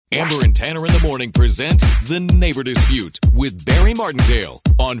Amber and Tanner in the morning present The Neighbor Dispute with Barry Martindale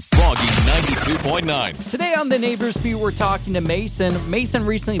on Froggy 92.9. Today on The Neighbor Dispute, we're talking to Mason. Mason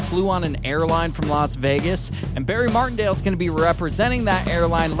recently flew on an airline from Las Vegas, and Barry Martindale is going to be representing that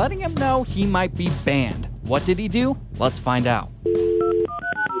airline, letting him know he might be banned. What did he do? Let's find out.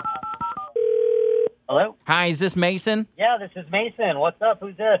 Hello? Hi, is this Mason? Yeah, this is Mason. What's up?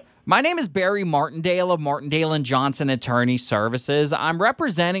 Who's this? My name is Barry Martindale of Martindale & Johnson Attorney Services. I'm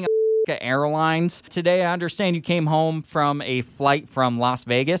representing Airlines. Today, I understand you came home from a flight from Las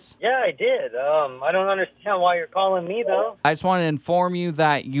Vegas. Yeah, I did. I don't understand why you're calling me, though. I just want to inform you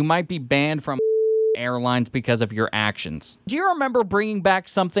that you might be banned from Airlines because of your actions. Do you remember bringing back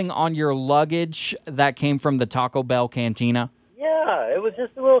something on your luggage that came from the Taco Bell cantina? Yeah, it was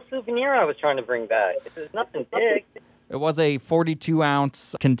just a little souvenir I was trying to bring back. It was nothing big. It was a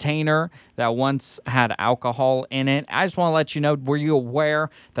 42-ounce container that once had alcohol in it. I just want to let you know, were you aware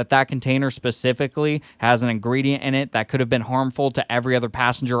that that container specifically has an ingredient in it that could have been harmful to every other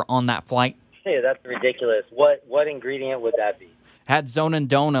passenger on that flight? Hey, that's ridiculous. What ingredient would that be? Had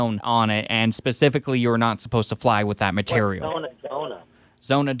zonadone on it, and specifically you were not supposed to fly with that material. What's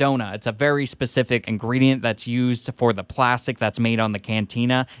Zonadona. It's a very specific ingredient that's used for the plastic that's made on the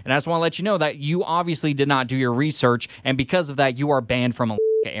cantina. And I just want to let you know that you obviously did not do your research, and because of that, you are banned from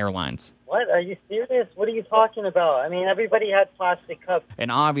Airlines. What? Are you serious? What are you talking about? I mean, everybody had plastic cups.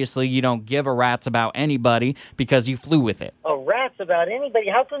 And obviously, you don't give a rat's about anybody because you flew with it. A rat's about anybody?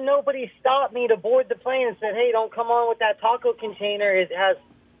 How come nobody stopped me to board the plane and said, hey, don't come on with that taco container? It has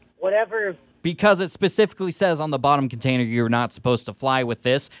whatever... Because it specifically says on the bottom container you're not supposed to fly with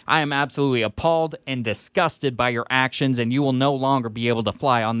this. I am absolutely appalled and disgusted by your actions, and you will no longer be able to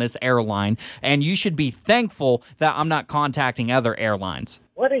fly on this airline. And you should be thankful that I'm not contacting other airlines.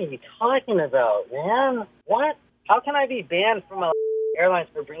 What are you talking about, man? What? How can I be banned from airlines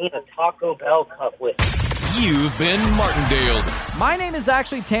for bringing a Taco Bell cup with me? You've been Martindale. My name is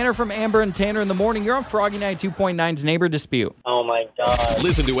actually Tanner from Amber and Tanner in the Morning. You're on Froggy 92.9's Neighbor Dispute. Oh, my God.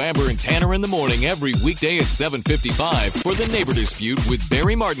 Listen to Amber and Tanner in the morning every weekday at 7:55 for The Neighbor Dispute with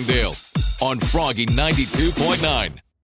Barry Martindale on Froggy 92.9.